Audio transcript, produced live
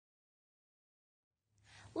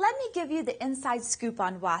Let me give you the inside scoop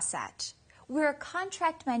on Wasatch. We're a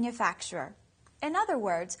contract manufacturer. In other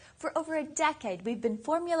words, for over a decade, we've been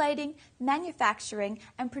formulating, manufacturing,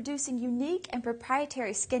 and producing unique and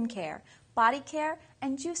proprietary skincare, body care,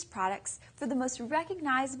 and juice products for the most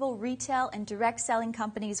recognizable retail and direct selling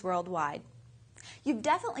companies worldwide. You've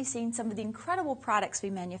definitely seen some of the incredible products we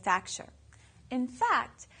manufacture. In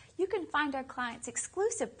fact, you can find our clients'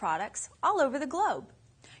 exclusive products all over the globe.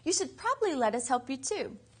 You should probably let us help you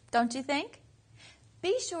too, don't you think?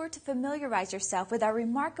 Be sure to familiarize yourself with our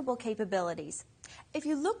remarkable capabilities. If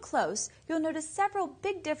you look close, you'll notice several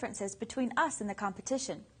big differences between us and the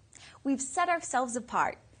competition. We've set ourselves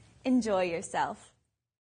apart. Enjoy yourself.